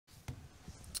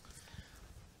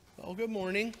Well, good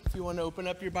morning. If you want to open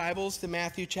up your Bibles to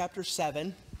Matthew chapter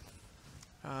 7.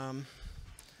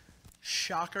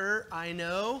 Shocker, I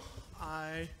know.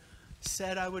 I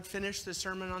said I would finish the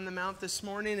Sermon on the Mount this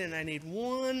morning, and I need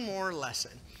one more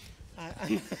lesson.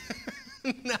 I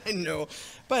know.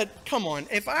 But come on,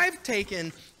 if I've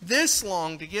taken this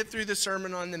long to get through the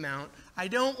Sermon on the Mount, I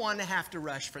don't want to have to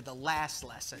rush for the last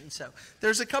lesson. So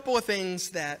there's a couple of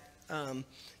things that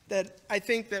I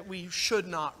think that we should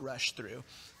not rush through.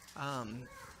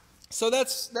 So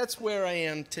that's where I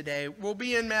am today. We'll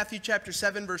be in Matthew chapter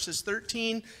 7, verses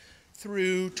 13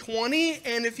 through 20.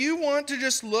 And if you want to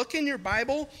just look in your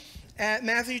Bible at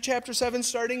Matthew chapter 7,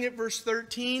 starting at verse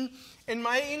 13, in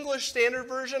my English Standard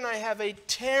Version, I have a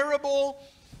terrible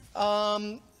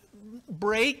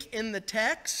break in the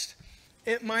text.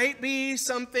 It might be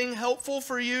something helpful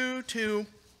for you to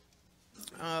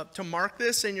mark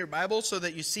this in your Bible so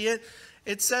that you see it.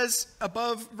 It says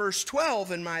above verse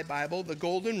 12 in my Bible, the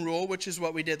golden rule, which is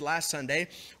what we did last Sunday,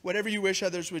 whatever you wish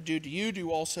others would do to you,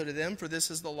 do also to them, for this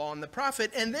is the law and the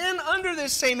prophet. And then under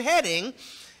this same heading,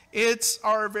 it's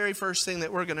our very first thing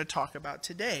that we're going to talk about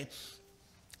today.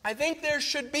 I think there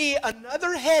should be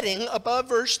another heading above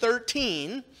verse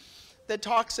 13 that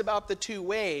talks about the two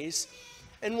ways.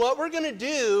 And what we're going to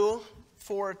do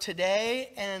for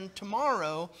today and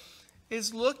tomorrow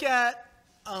is look at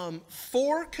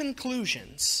four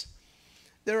conclusions.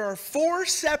 There are four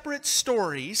separate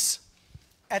stories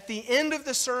at the end of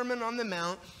the Sermon on the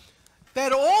Mount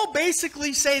that all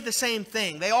basically say the same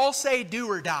thing. They all say do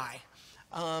or die.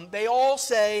 They all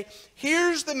say,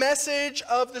 here's the message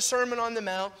of the Sermon on the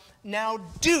Mount, now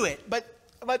do it.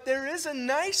 But there is a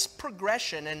nice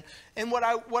progression, and what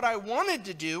I wanted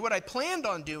to do, what I planned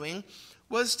on doing,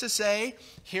 was to say,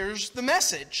 here's the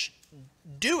message.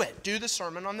 Do it. Do the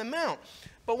Sermon on the Mount.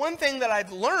 But one thing that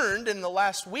I've learned in the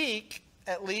last week,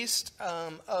 at least,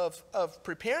 of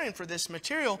preparing for this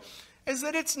material, is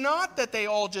that it's not that they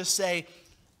all just say,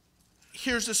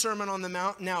 here's the Sermon on the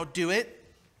Mount, now do it.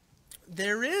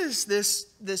 There is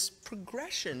this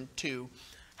progression to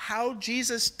how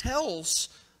Jesus tells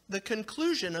the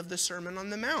conclusion of the Sermon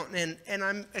on the Mount. And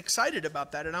I'm excited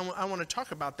about that, and I want to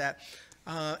talk about that.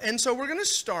 And so we're going to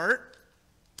start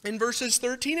in verses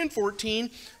 13 and 14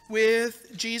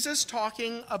 with Jesus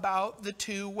talking about the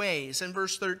two ways. In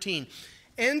verse 13,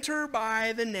 enter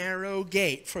by the narrow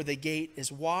gate, for the gate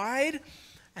is wide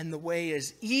and the way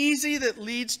is easy that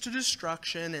leads to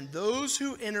destruction, and those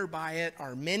who enter by it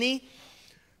are many.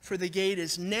 For the gate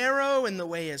is narrow and the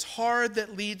way is hard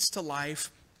that leads to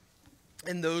life,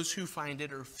 and those who find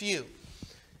it are few.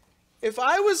 If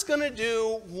I was going to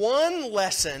do one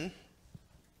lesson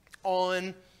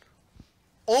on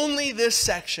only this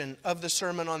section of the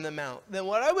Sermon on the Mount, then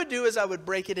what I would do is I would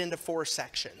break it into four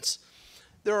sections.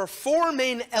 There are four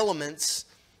main elements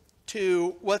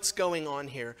to what's going on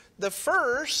here. The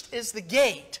first is the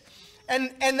gate.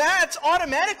 And that's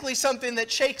automatically something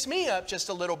that shakes me up just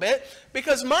a little bit,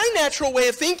 because my natural way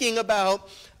of thinking about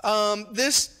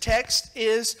this text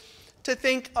is to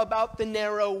think about the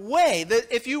narrow way. That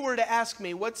if you were to ask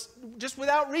me, just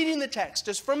without reading the text,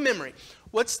 just from memory,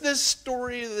 what's this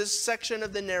story, this section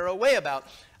of the narrow way about?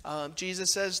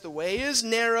 Jesus says the way is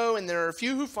narrow and there are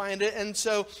few who find it. And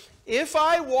so if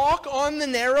I walk on the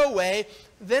narrow way,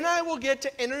 then I will get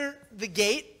to enter the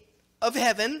gate of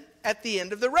heaven at the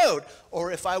end of the road.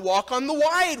 Or if I walk on the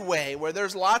wide way where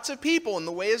there's lots of people and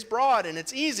the way is broad and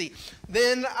it's easy,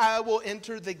 then I will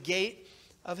enter the gate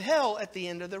of hell at the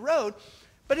end of the road.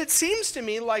 But it seems to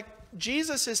me like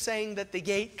Jesus is saying that the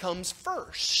gate comes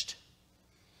first.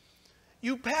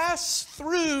 You pass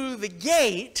through the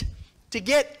gate to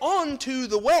get onto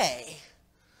the way.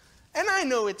 And I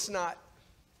know it's not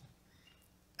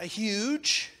a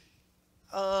huge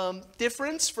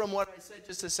difference from what I said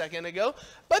just a second ago,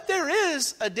 but there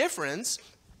is a difference.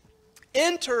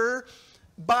 Enter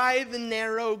by the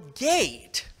narrow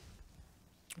gate.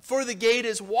 For the gate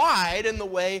is wide and the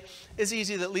way is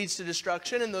easy that leads to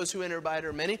destruction, and those who enter by it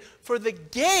are many. For the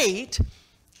gate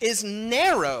is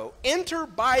narrow. Enter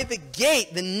by the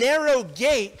gate, the narrow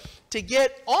gate, to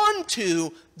get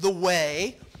onto the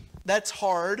way that's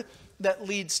hard, that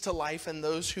leads to life, and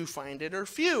those who find it are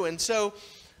few. And so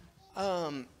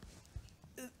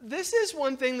this is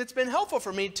one thing that's been helpful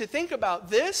for me, to think about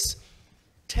this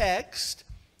text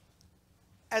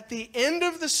at the end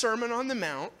of the Sermon on the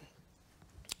Mount.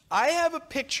 I have a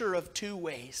picture of two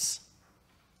ways.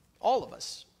 All of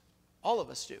us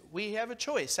do. We have a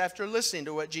choice after listening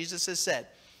to what Jesus has said.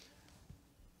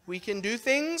 We can do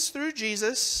things through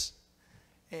Jesus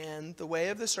and the way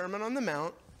of the Sermon on the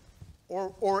Mount,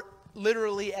 or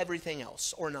literally everything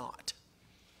else, or not.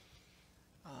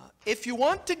 if you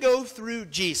want to go through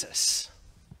Jesus,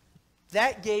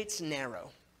 that gate's narrow.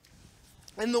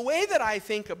 And the way that I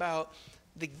think about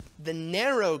the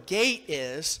narrow gate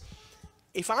is,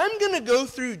 if I'm going to go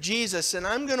through Jesus and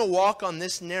I'm going to walk on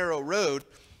this narrow road,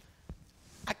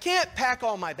 I can't pack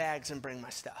all my bags and bring my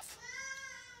stuff.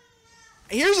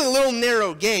 Here's a little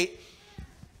narrow gate,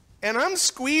 and I'm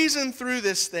squeezing through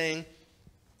this thing,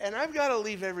 and I've got to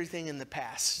leave everything in the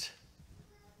past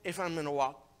if I'm going to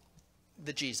walk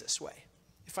the Jesus way.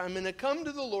 If I'm going to come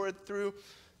to the Lord through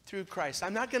Christ,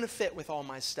 I'm not going to fit with all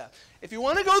my stuff. If you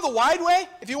want to go the wide way,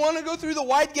 if you want to go through the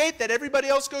wide gate that everybody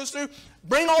else goes through,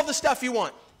 bring all the stuff you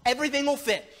want. Everything will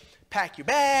fit. Pack your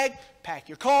bag, pack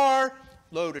your car,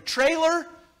 load a trailer.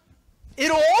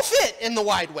 It'll all fit in the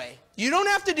wide way. You don't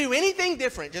have to do anything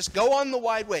different. Just go on the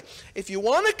wide way. If you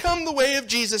want to come the way of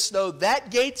Jesus, though, that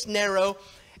gate's narrow,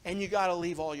 and you got to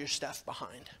leave all your stuff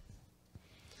behind.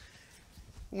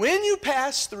 When you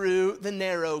pass through the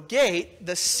narrow gate,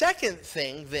 the second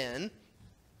thing then,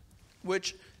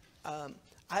 which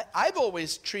I've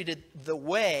always treated the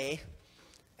way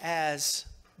as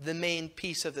the main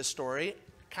piece of the story.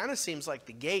 Kind of seems like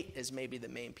the gate is maybe the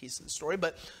main piece of the story,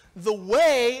 but the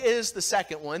way is the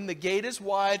second one. The gate is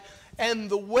wide, and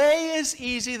the way is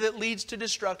easy that leads to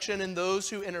destruction, and those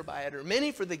who enter by it are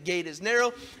many, for the gate is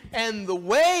narrow, and the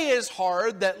way is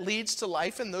hard that leads to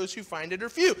life, and those who find it are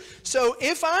few. So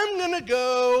if I'm going to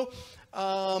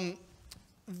go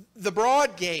the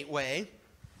broad gateway,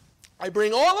 I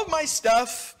bring all of my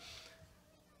stuff,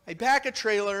 I pack a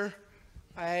trailer,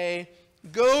 I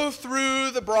go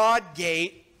through the broad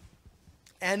gate,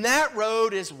 and that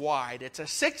road is wide. It's a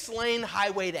 6-lane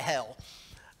highway to hell.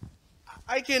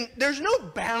 There's no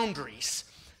boundaries.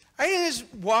 I can just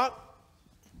walk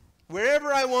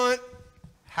wherever I want,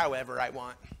 however I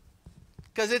want,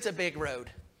 because it's a big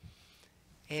road.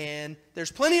 And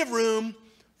there's plenty of room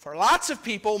for lots of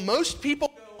people. Most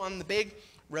people go on the big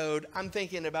road. I'm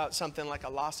thinking about something like a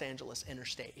Los Angeles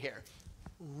interstate here.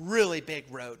 Really big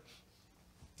road.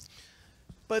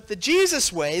 But the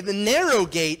Jesus way, the narrow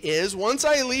gate is, once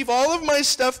I leave all of my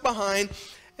stuff behind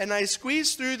and I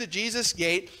squeeze through the Jesus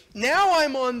gate, now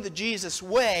I'm on the Jesus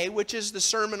way, which is the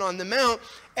Sermon on the Mount,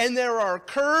 and there are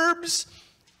curbs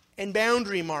and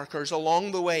boundary markers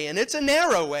along the way, and it's a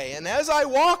narrow way. And as I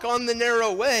walk on the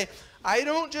narrow way, I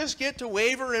don't just get to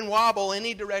waver and wobble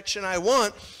any direction I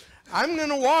want. I'm going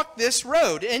to walk this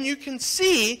road. And you can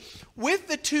see with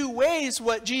the two ways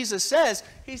what Jesus says.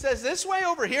 He says this way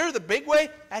over here, the big way,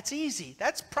 that's easy.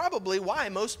 That's probably why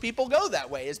most people go that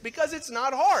way, is because it's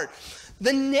not hard.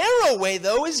 The narrow way,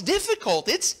 though, is difficult.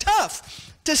 It's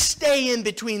tough to stay in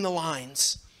between the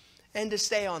lines and to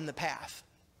stay on the path.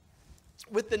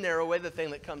 With the narrow way, the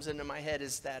thing that comes into my head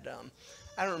is that,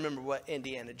 I don't remember what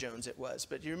Indiana Jones it was,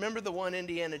 but do you remember the one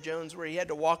Indiana Jones where he had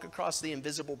to walk across the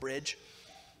invisible bridge?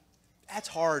 That's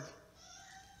hard,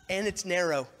 and it's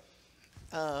narrow.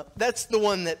 That's the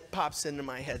one that pops into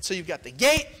my head. So you've got the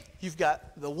gate, you've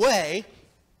got the way,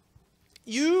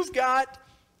 you've got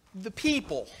the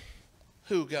people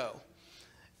who go,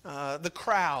 the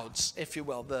crowds, if you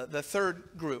will, the third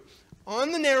group.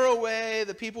 On the narrow way,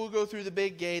 the people who go through the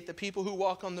big gate, the people who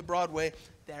walk on the broad way,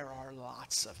 there are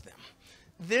lots of them.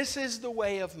 This is the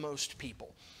way of most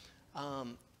people.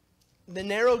 The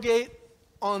narrow gate,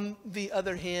 on the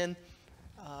other hand,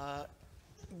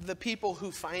 the people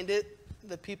who find it,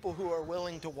 the people who are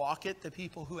willing to walk it, the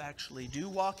people who actually do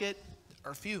walk it,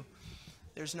 are few.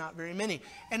 There's not very many.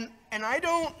 And I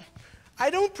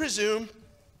don't presume,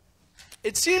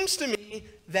 it seems to me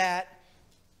that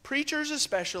preachers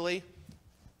especially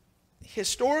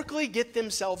historically get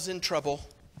themselves in trouble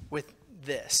with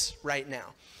this right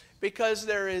now. Because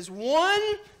there is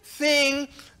one thing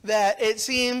that it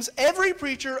seems every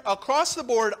preacher across the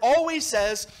board always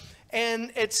says,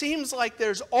 and it seems like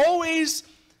there's always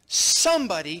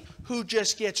somebody who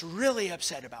just gets really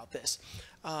upset about this.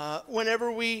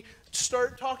 Whenever we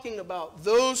start talking about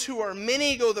those who are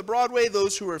many go the broad way,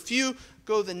 those who are few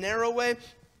go the narrow way,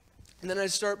 and then I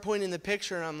start pointing the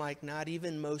picture and I'm like, not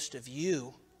even most of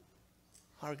you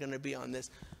are going to be on this.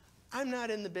 I'm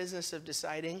not in the business of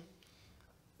deciding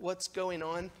what's going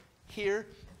on here,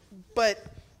 but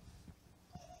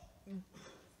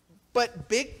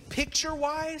big picture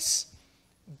wise,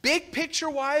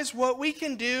 what we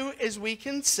can do is we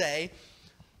can say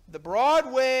the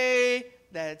broad way,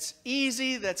 that's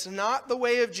easy, that's not the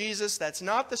way of Jesus, that's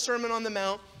not the Sermon on the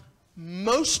Mount.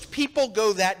 Most people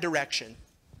go that direction.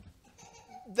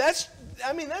 That's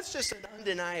just an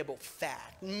undeniable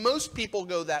fact. Most people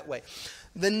go that way.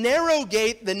 The narrow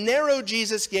gate, the narrow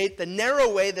Jesus gate, the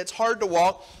narrow way that's hard to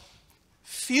walk,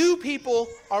 Few people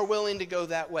are willing to go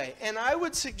that way. And I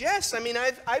would suggest,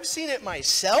 I've seen it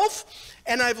myself,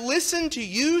 and I've listened to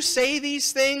you say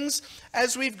these things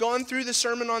as we've gone through the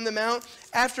Sermon on the Mount.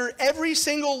 After every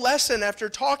single lesson, after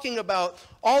talking about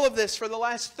all of this for the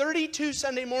last 32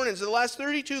 Sunday mornings, the last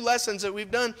 32 lessons that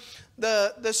we've done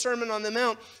the Sermon on the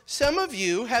Mount, some of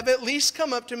you have at least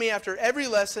come up to me after every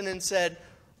lesson and said,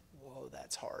 whoa,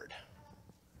 that's hard.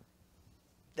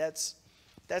 That's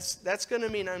going to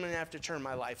mean I'm going to have to turn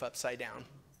my life upside down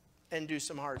and do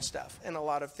some hard stuff and a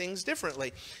lot of things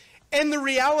differently. And the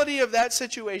reality of that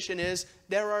situation is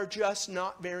there are just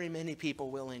not very many people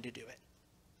willing to do it.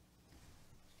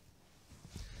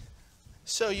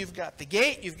 So you've got the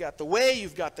gate, you've got the way,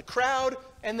 you've got the crowd,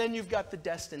 and then you've got the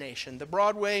destination. The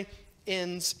broad way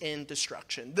ends in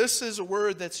destruction. This is a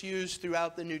word that's used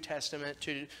throughout the New Testament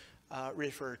to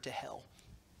refer to hell.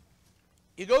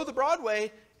 You go the broad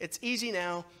way, it's easy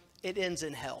now, it ends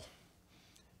in hell.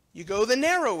 You go the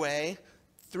narrow way,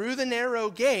 through the narrow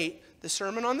gate, the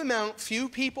Sermon on the Mount, few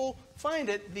people find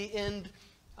it, the end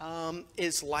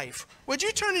is life. Would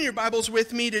you turn in your Bibles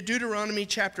with me to Deuteronomy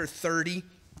chapter 30?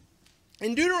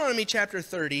 In Deuteronomy chapter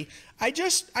 30, I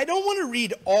don't want to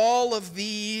read all of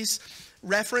these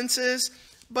references,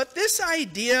 but this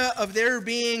idea of there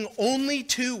being only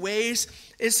two ways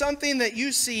is something that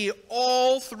you see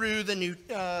all through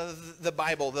the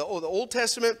Bible, the Old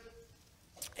Testament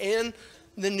and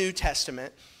the New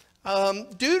Testament.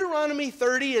 Deuteronomy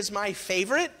 30 is my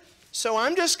favorite, so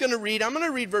I'm going to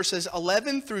read verses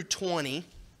 11 through 20.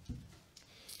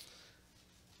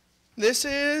 This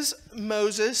is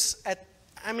Moses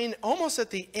almost at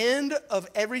the end of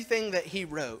everything that he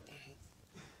wrote.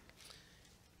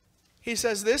 He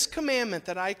says, "This commandment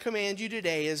that I command you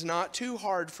today is not too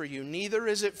hard for you, neither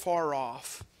is it far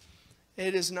off.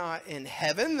 It is not in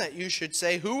heaven that you should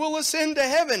say, 'Who will ascend to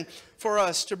heaven for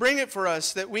us, to bring it for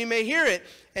us, that we may hear it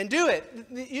and do it?'"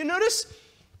 You notice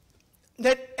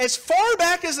that as far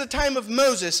back as the time of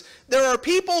Moses, there are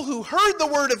people who heard the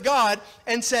word of God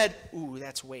and said, "Ooh,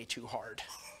 that's way too hard.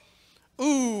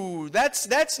 Ooh,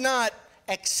 that's not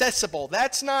accessible.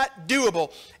 That's not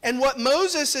doable." And what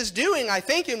Moses is doing, I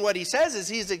think, in what he says is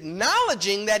he's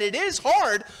acknowledging that it is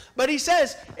hard, but he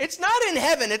says, it's not in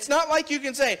heaven. It's not like you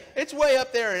can say, it's way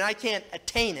up there and I can't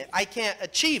attain it. I can't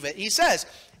achieve it. He says,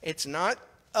 it's not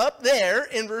up there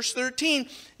in verse 13.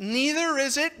 "Neither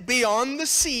is it beyond the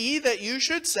sea that you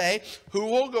should say, 'Who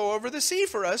will go over the sea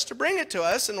for us to bring it to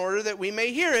us in order that we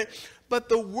may hear it?' But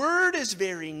the word is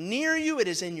very near you. It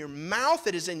is in your mouth.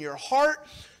 It is in your heart,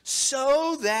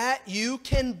 so that you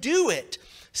can do it.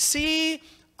 See,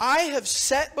 I have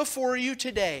set before you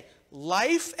today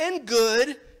life and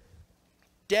good,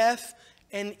 death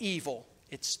and evil."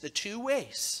 It's the two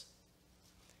ways.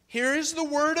 Here is the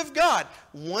word of God.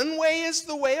 One way is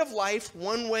the way of life.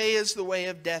 One way is the way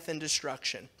of death and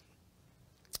destruction.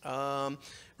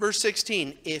 Verse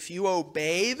 16, "If you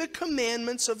obey the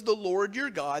commandments of the Lord your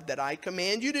God that I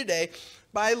command you today,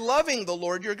 by loving the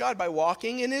Lord your God, by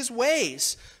walking in his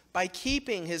ways, by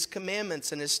keeping his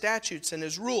commandments and his statutes and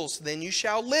his rules, then you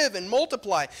shall live and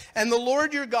multiply. And the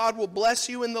Lord your God will bless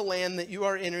you in the land that you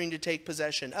are entering to take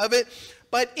possession of it.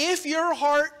 But if your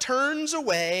heart turns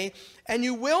away and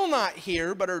you will not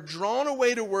hear, but are drawn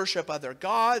away to worship other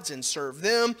gods and serve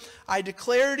them, I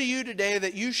declare to you today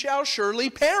that you shall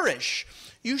surely perish.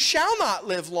 You shall not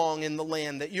live long in the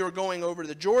land that you are going over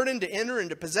the Jordan to enter and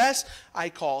to possess. I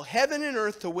call heaven and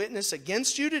earth to witness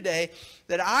against you today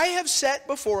that I have set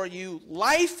before you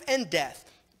life and death,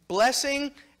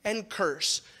 blessing and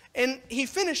curse." And he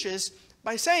finishes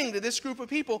by saying to this group of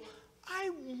people, I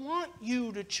want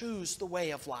you to choose the way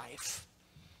of life.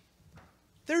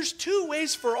 There's two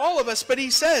ways for all of us, but he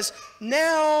says,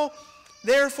 now,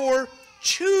 therefore,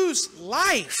 choose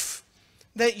life,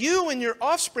 that you and your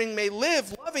offspring may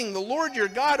live, loving the Lord your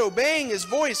God, obeying his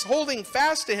voice, holding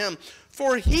fast to him.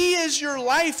 For he is your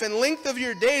life and length of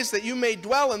your days, that you may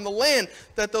dwell in the land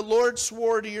that the Lord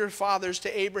swore to your fathers,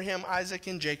 to Abraham, Isaac,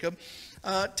 and Jacob,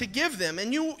 to give them.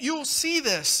 And you'll see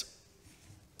this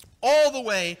all the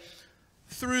way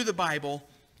through the Bible,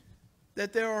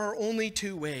 that there are only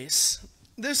two ways.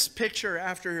 This picture,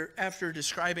 after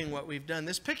describing what we've done,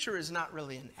 this picture is not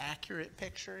really an accurate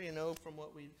picture, from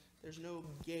what there's no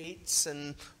gates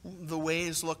and the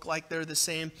ways look like they're the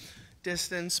same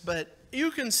distance, but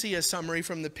you can see a summary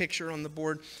from the picture on the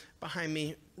board behind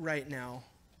me right now.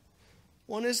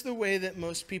 One is the way that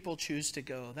most people choose to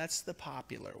go. That's the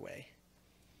popular way.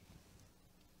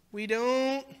 We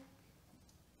don't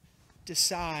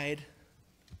decide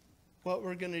what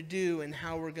we're going to do and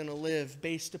how we're going to live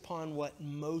based upon what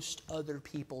most other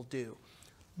people do.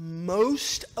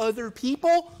 most other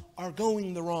people are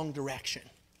going the wrong direction.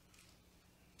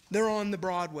 They're on the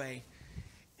Broadway,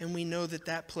 and we know that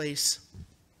that place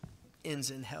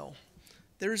ends in hell.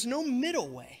 There is no middle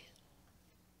way.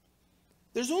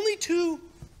 There's only two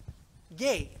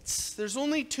gates. There's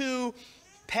only two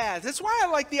paths. That's why I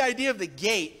like the idea of the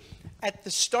gate at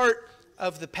the start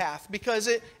of the path. Because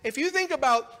if you think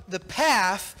about the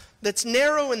path that's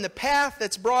narrow and the path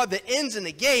that's broad that ends in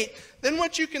a gate, then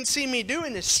what you can see me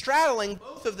doing is straddling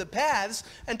both of the paths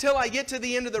until I get to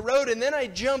the end of the road, and then I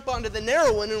jump onto the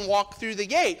narrow one and walk through the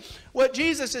gate. What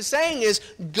Jesus is saying is,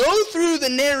 go through the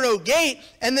narrow gate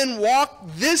and then walk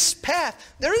this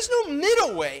path. There is no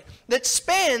middle way that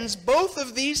spans both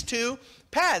of these two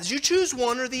paths. You choose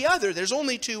one or the other. There's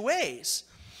only two ways.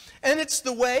 And it's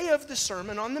the way of the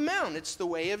Sermon on the Mount. It's the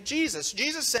way of Jesus.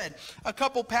 Jesus said a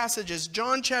couple passages,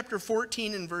 John chapter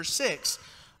 14 and verse 6,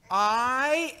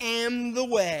 I am the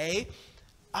way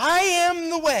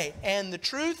and the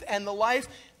truth and the life.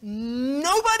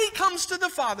 Nobody comes to the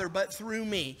Father but through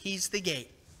me. He's the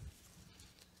gate.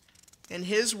 And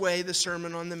his way, the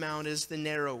Sermon on the Mount, is the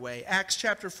narrow way. Acts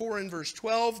chapter 4 and verse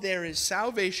 12, there is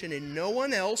salvation in no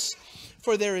one else,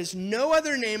 for there is no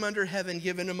other name under heaven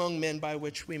given among men by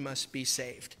which we must be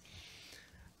saved.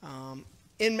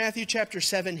 In Matthew chapter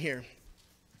 7 here,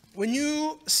 when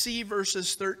you see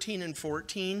verses 13 and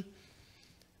 14,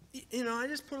 I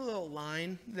just put a little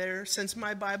line there. Since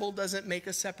my Bible doesn't make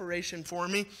a separation for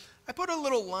me, I put a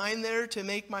little line there to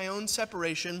make my own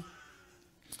separation,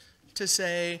 to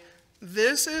say,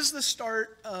 this is the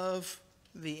start of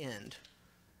the end.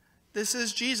 This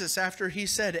is Jesus after he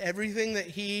said everything that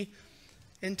he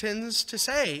intends to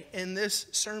say in this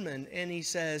sermon. And he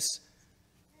says,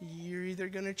 you're either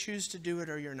going to choose to do it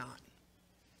or you're not.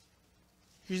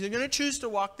 You're either going to choose to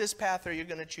walk this path or you're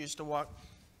going to choose to walk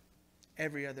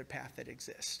every other path that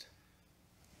exists.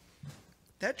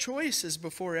 That choice is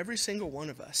before every single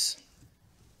one of us.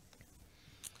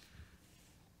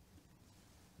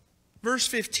 Verse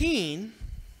 15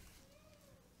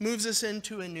 moves us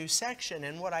into a new section,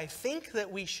 and what I think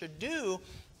that we should do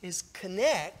is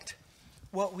connect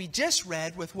what we just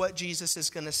read with what Jesus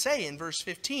is going to say in verse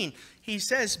 15. He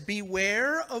says,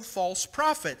 beware of false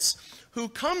prophets who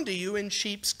come to you in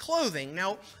sheep's clothing.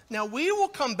 Now we will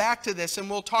come back to this and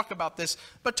we'll talk about this,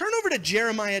 but turn over to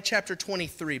Jeremiah chapter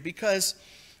 23, because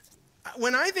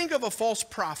when I think of a false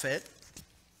prophet,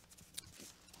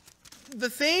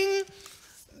 the thing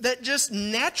that just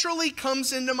naturally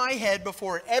comes into my head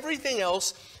before everything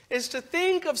else is to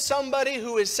think of somebody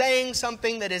who is saying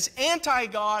something that is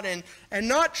anti-God and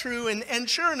not true. And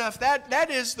sure enough,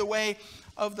 that is the way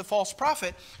of the false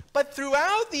prophet. But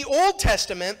throughout the Old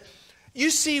Testament, you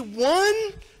see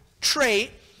one trait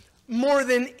more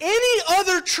than any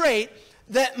other trait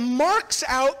that marks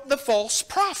out the false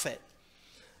prophet.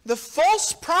 The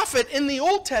false prophet in the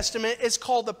Old Testament is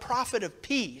called the prophet of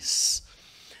peace.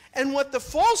 And what the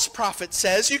false prophet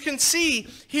says, you can see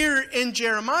here in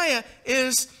Jeremiah,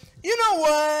 is, you know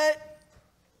what?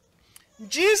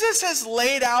 Jesus has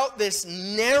laid out this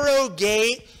narrow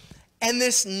gate and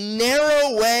this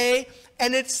narrow way,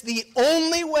 and it's the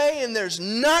only way, and there's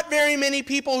not very many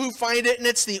people who find it, and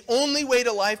it's the only way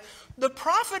to life. The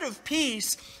prophet of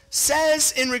peace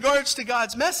says, in regards to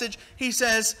God's message, he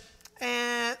says,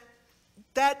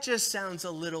 that just sounds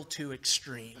a little too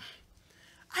extreme.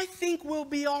 I think we'll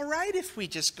be all right if we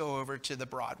just go over to the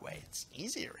Broadway. It's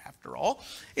easier after all.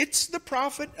 It's the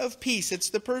prophet of peace. It's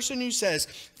the person who says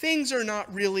things are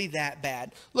not really that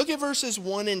bad. Look at verses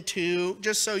 1 and 2,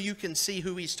 just so you can see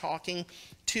who he's talking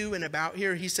to and about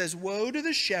here. He says, woe to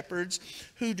the shepherds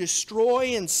who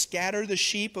destroy and scatter the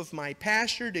sheep of my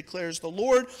pasture, declares the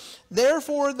Lord.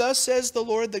 Therefore, thus says the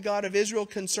Lord, the God of Israel,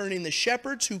 concerning the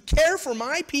shepherds who care for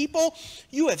my people,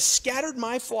 you have scattered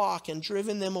my flock and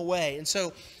driven them away. And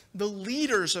so the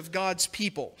leaders of God's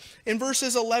people, in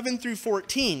verses 11 through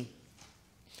 14,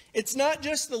 it's not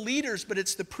just the leaders, but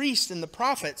it's the priests and the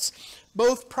prophets.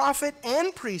 Both prophet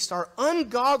and priest are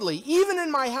ungodly, even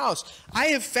in my house. I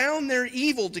have found their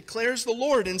evil, declares the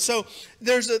Lord. And so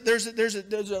there's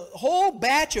a whole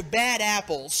batch of bad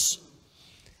apples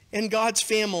in God's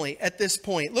family at this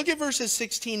point. Look at verses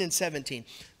 16 and 17.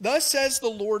 Thus says the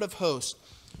Lord of hosts,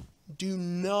 do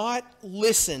not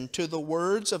listen to the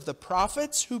words of the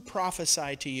prophets who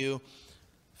prophesy to you,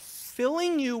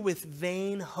 filling you with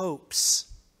vain hopes.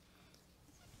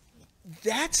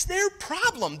 That's their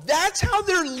problem. That's how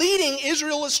they're leading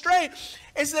Israel astray,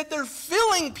 is that they're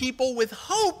filling people with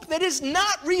hope that is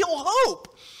not real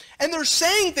hope. And they're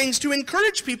saying things to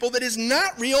encourage people that is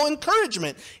not real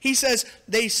encouragement. He says,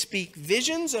 they speak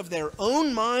visions of their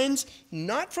own minds,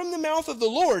 not from the mouth of the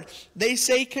Lord. They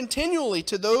say continually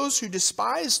to those who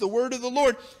despise the word of the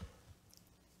Lord,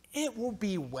 it will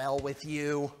be well with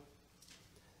you.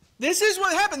 This is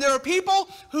what happened. There are people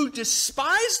who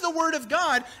despise the word of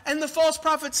God, and the false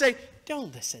prophets say,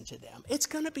 don't listen to them. It's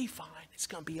going to be fine. It's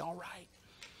going to be all right.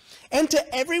 And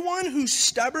to everyone who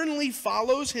stubbornly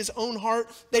follows his own heart,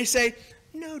 they say,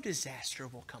 no disaster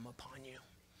will come upon you.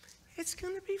 It's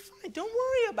going to be fine. Don't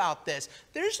worry about this.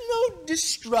 There's no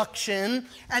destruction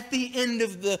at the end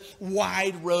of the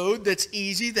wide road that's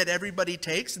easy that everybody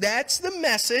takes. That's the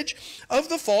message of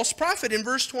the false prophet in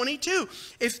verse 22.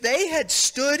 If they had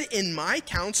stood in my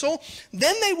counsel,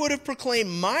 then they would have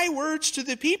proclaimed my words to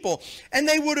the people, and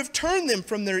they would have turned them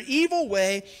from their evil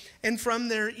way and from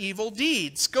their evil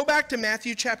deeds. Go back to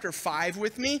Matthew chapter 5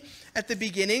 with me at the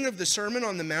beginning of the Sermon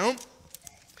on the Mount.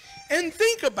 And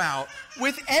think about,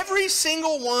 with every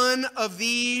single one of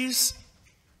these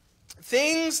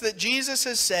things that Jesus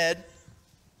has said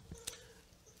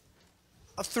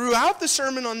throughout the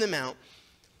Sermon on the Mount,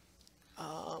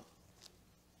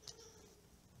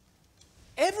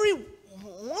 every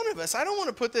one of us, I don't want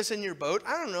to put this in your boat,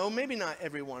 I don't know, maybe not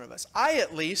every one of us, I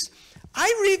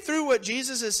read through what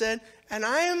Jesus has said, and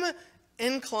I am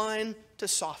inclined to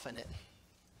soften it.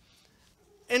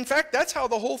 In fact, that's how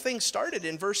the whole thing started.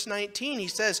 In verse 19, he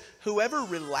says, whoever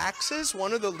relaxes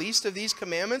one of the least of these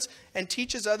commandments and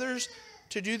teaches others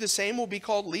to do the same will be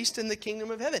called least in the kingdom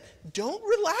of heaven. Don't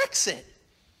relax it.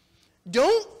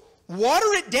 Don't water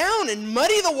it down and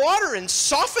muddy the water and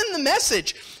soften the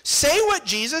message. Say what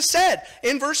Jesus said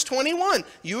in verse 21.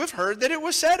 You have heard that it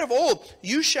was said of old,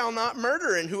 you shall not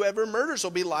murder, and whoever murders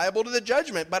will be liable to the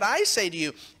judgment. But I say to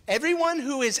you, everyone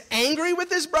who is angry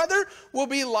with his brother will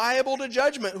be liable to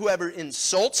judgment. Whoever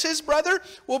insults his brother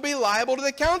will be liable to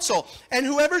the council. And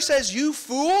whoever says, you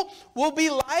fool, will be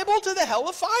liable to the hell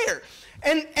of fire.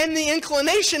 And the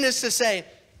inclination is to say,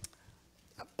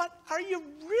 but are you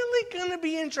really going to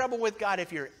be in trouble with God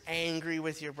if you're angry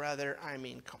with your brother? I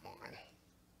mean, come on.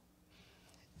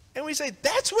 And we say,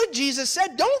 that's what Jesus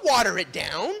said. Don't water it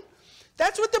down.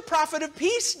 That's what the prophet of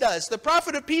peace does. The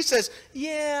prophet of peace says,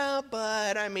 yeah,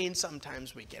 but I mean,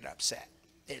 sometimes we get upset.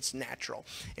 It's natural.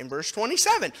 In verse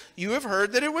 27, you have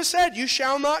heard that it was said, you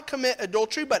shall not commit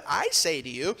adultery, but I say to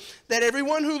you that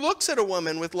everyone who looks at a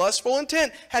woman with lustful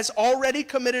intent has already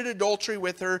committed adultery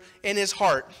with her in his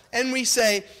heart. And we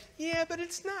say, yeah, but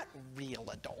it's not real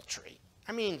adultery.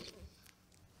 I mean,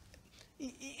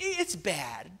 it's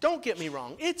bad. Don't get me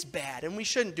wrong. It's bad, and we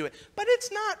shouldn't do it. But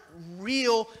it's not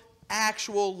real,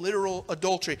 actual, literal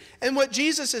adultery. And what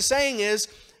Jesus is saying is,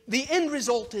 the end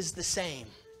result is the same.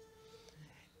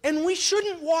 And we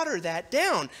shouldn't water that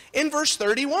down. In verse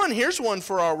 31, here's one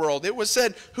for our world. It was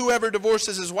said, whoever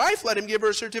divorces his wife, let him give her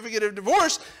a certificate of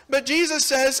divorce. But Jesus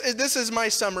says, and this is my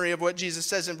summary of what Jesus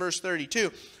says in verse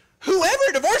 32, whoever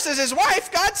divorces his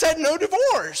wife, God said no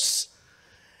divorce.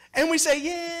 And we say,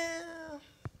 yeah,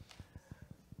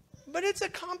 but it's a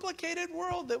complicated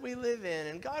world that we live in,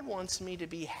 and God wants me to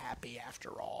be happy after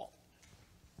all.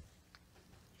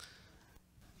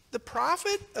 The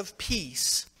prophet of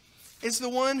peace is the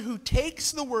one who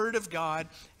takes the word of God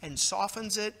and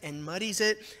softens it and muddies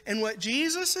it. And what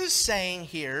Jesus is saying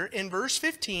here in verse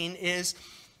 15 is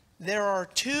there are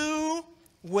two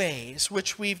ways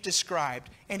which we've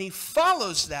described. And he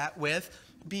follows that with,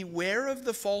 beware of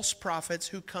the false prophets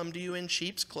who come to you in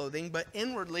sheep's clothing, but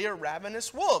inwardly are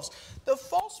ravenous wolves. The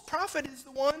false prophet is the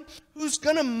one who's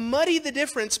going to muddy the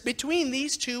difference between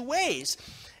these two ways.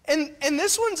 And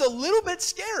this one's a little bit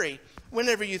scary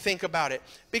whenever you think about it.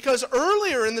 Because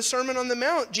earlier in the Sermon on the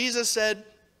Mount, Jesus said,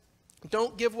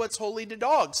 don't give what's holy to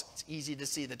dogs. It's easy to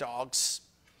see the dogs.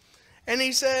 And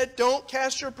he said, don't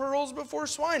cast your pearls before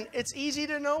swine. It's easy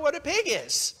to know what a pig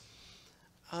is.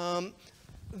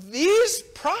 These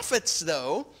prophets,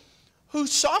 though, who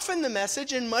soften the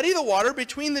message and muddy the water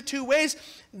between the two ways,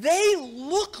 they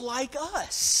look like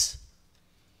us.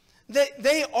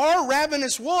 They are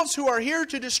ravenous wolves who are here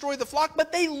to destroy the flock,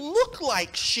 but they look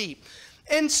like sheep.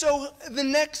 And so the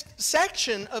next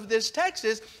section of this text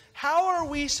is, how are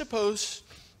we supposed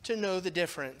to know the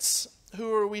difference?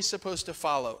 Who are we supposed to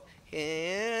follow?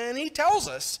 And he tells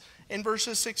us in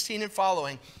verses 16 and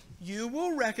following, you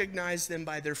will recognize them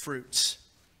by their fruits.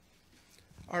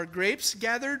 Are grapes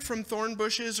gathered from thorn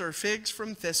bushes or figs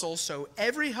from thistles? So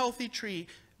every healthy tree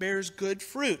bears good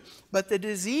fruit, but the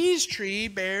diseased tree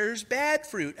bears bad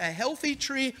fruit. A healthy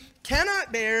tree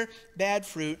cannot bear bad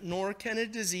fruit, nor can a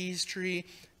diseased tree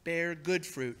bear good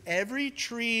fruit. Every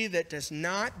tree that does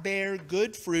not bear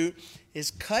good fruit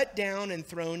is cut down and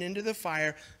thrown into the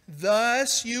fire.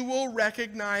 Thus you will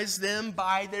recognize them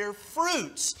by their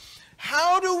fruits.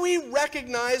 How do we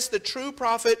recognize the true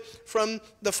prophet from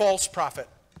the false prophet?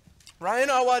 Ryan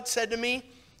Awad said to me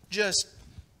just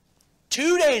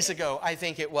 2 days ago, I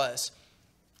think it was,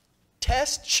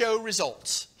 test, show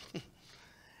results.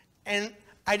 And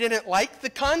I didn't like the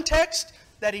context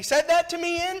that he said that to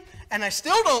me in, and I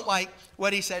still don't like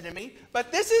what he said to me,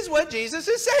 but this is what Jesus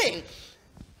is saying.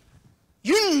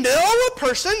 You know a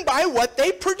person by what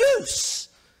they produce.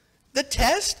 The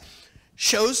test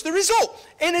shows the result.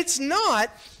 And it's not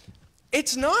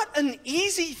an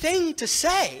easy thing to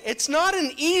say. It's not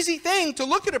an easy thing to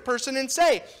look at a person and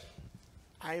say,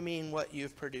 I mean, what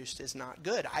you've produced is not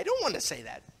good. I don't want to say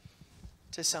that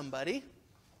to somebody.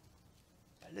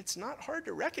 But it's not hard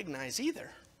to recognize either.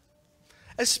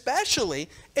 Especially,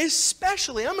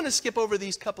 I'm going to skip over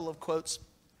these couple of quotes.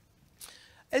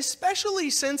 Especially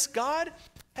since God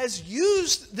has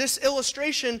used this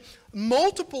illustration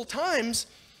multiple times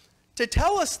to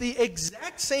tell us the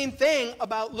exact same thing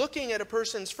about looking at a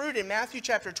person's fruit in Matthew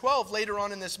chapter 12, later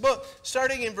on in this book,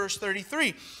 starting in verse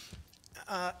 33.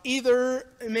 Either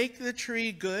make the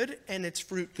tree good and its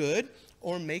fruit good,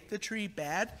 or make the tree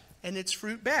bad and its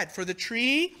fruit bad. For the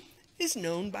tree is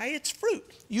known by its fruit.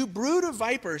 You brood of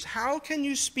vipers, how can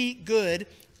you speak good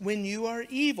when you are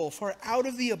evil? For out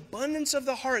of the abundance of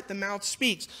the heart the mouth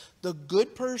speaks. The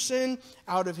good person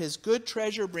out of his good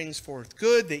treasure brings forth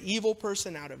good. The evil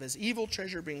person out of his evil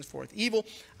treasure brings forth evil.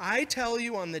 I tell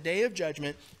you, on the day of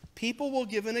judgment, people will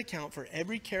give an account for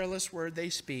every careless word they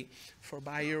speak. For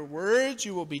by your words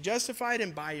you will be justified,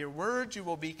 and by your words you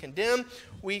will be condemned.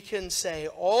 We can say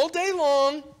all day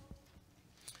long,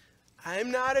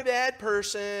 I'm not a bad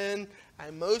person,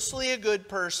 I'm mostly a good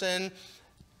person.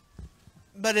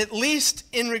 But at least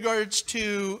in regards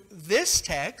to this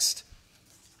text,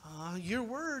 your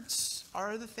words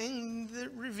are the thing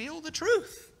that reveal the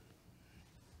truth.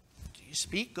 Do you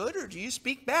speak good or do you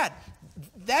speak bad?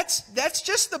 That's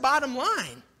just the bottom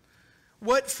line.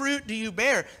 What fruit do you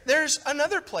bear? There's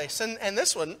another place, and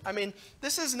this one, I mean,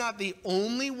 this is not the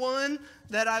only one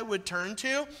that I would turn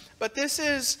to, but this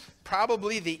is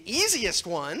probably the easiest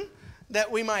one that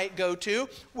we might go to,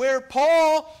 where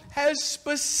Paul has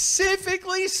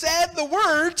specifically said the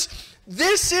words,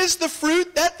 this is the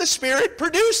fruit that the Spirit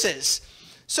produces.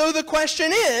 So the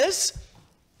question is,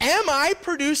 am I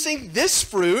producing this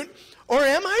fruit, or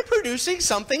am I producing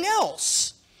something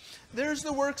else? There's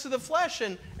the works of the flesh,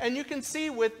 and you can see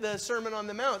with the Sermon on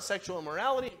the Mount, sexual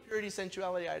immorality, impurity,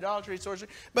 sensuality, idolatry, sorcery.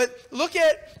 But look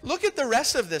at the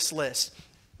rest of this list.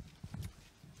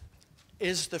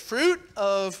 Is the fruit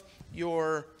of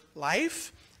your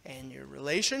life and your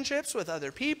relationships with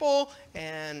other people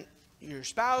and your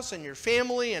spouse and your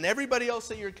family and everybody else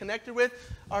that you're connected with,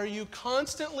 are you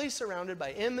constantly surrounded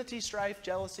by enmity, strife,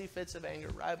 jealousy, fits of anger,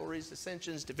 rivalries,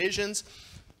 dissensions, divisions?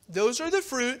 Those are the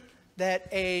fruit that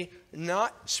a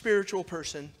not spiritual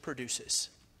person produces.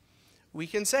 We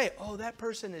can say, oh, that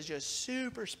person is just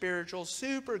super spiritual,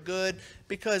 super good,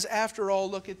 because after all,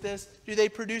 look at this. Do they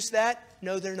produce that?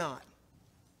 No, they're not.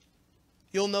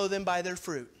 You'll know them by their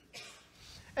fruit.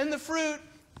 And the fruit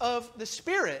of the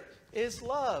Spirit is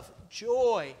love,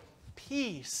 joy,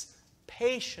 peace,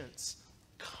 patience,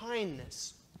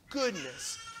 kindness,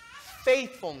 goodness,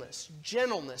 faithfulness,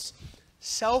 gentleness,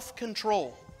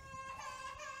 self-control.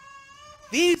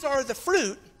 These are the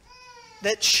fruit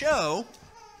that show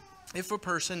if a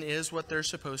person is what they're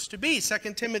supposed to be.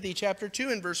 2 Timothy chapter 2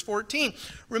 and verse 14.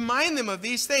 Remind them of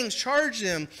these things. Charge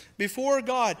them before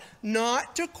God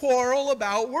not to quarrel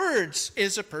about words.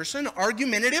 Is a person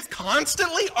argumentative,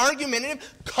 constantly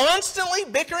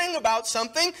bickering about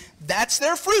something? That's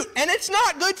their fruit. And it's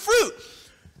not good fruit.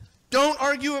 Don't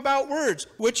argue about words,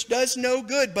 which does no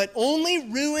good, but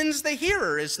only ruins the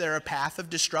hearer. Is there a path of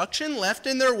destruction left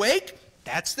in their wake?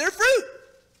 That's their fruit.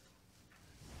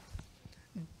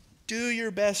 Do your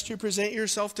best to present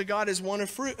yourself to God as one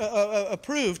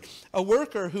approved, a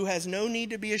worker who has no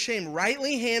need to be ashamed,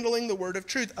 rightly handling the word of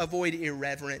truth. Avoid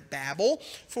irreverent babble,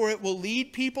 for it will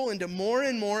lead people into more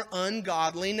and more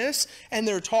ungodliness, and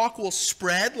their talk will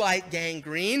spread like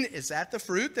gangrene. Is that the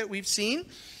fruit that we've seen?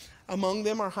 Among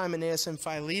them are Hymenaeus and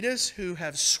Philetus, who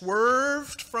have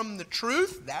swerved from the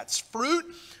truth. That's fruit,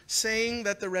 saying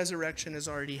that the resurrection has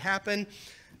already happened.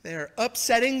 They're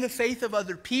upsetting the faith of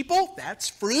other people. That's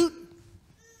fruit.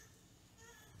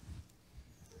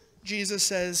 Jesus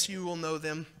says you will know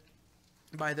them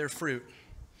by their fruit.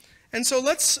 And so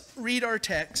let's read our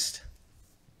text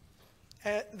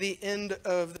at the end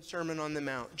of the Sermon on the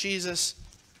Mount. Jesus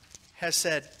has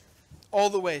said all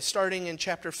the way, starting in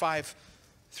chapter 5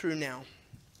 through now.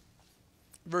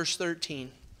 Verse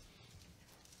 13.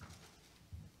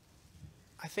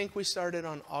 I think we started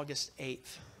on August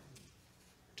 8th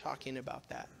talking about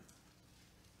that.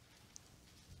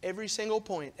 Every single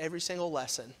point, every single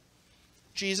lesson,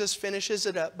 Jesus finishes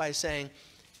it up by saying,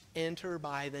 enter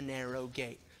by the narrow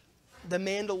gate. The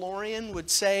Mandalorian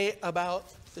would say about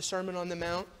the Sermon on the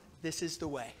Mount, this is the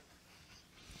way.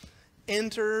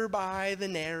 Enter by the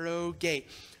narrow gate.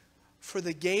 For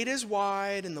the gate is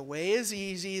wide and the way is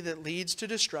easy that leads to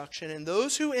destruction, and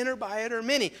those who enter by it are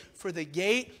many. For the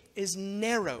gate is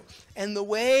narrow and the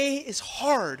way is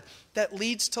hard that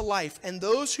leads to life, and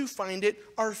those who find it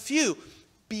are few.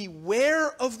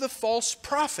 Beware of the false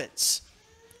prophets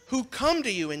who come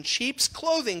to you in sheep's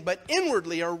clothing, but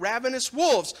inwardly are ravenous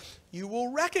wolves. You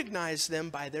will recognize them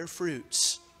by their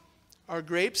fruits. Are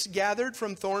grapes gathered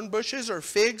from thorn bushes or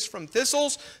figs from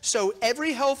thistles? So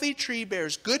every healthy tree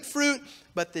bears good fruit,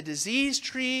 but the diseased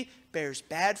tree bears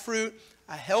bad fruit.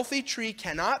 A healthy tree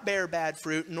cannot bear bad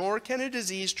fruit, nor can a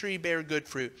diseased tree bear good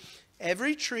fruit.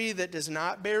 Every tree that does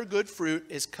not bear good fruit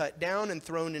is cut down and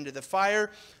thrown into the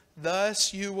fire.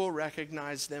 Thus you will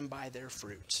recognize them by their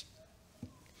fruits.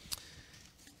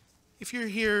 If you're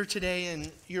here today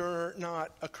and you're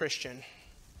not a Christian,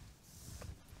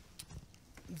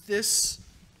 this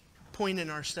point in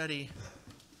our study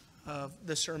of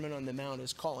the Sermon on the Mount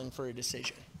is calling for a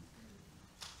decision.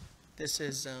 This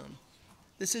is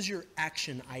your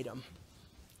action item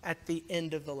at the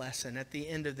end of the lesson, at the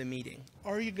end of the meeting.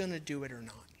 Are you going to do it or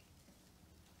not?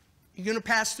 You're going to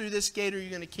pass through this gate, or you're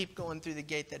going to keep going through the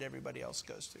gate that everybody else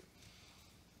goes through?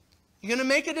 You're going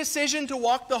to make a decision to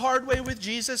walk the hard way with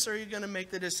Jesus, or are you going to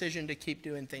make the decision to keep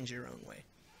doing things your own way?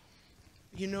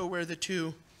 You know where the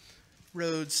two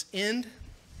roads end,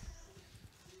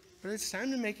 but it's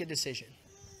time to make a decision.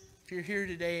 If you're here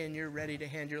today and you're ready to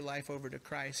hand your life over to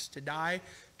Christ, to die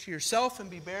to yourself and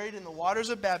be buried in the waters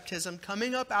of baptism,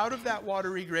 coming up out of that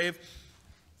watery grave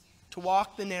to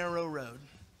walk the narrow road,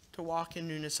 to walk in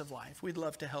newness of life, we'd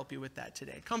love to help you with that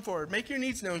today. Come forward, make your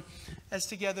needs known as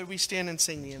together we stand and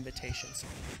sing the invitation song.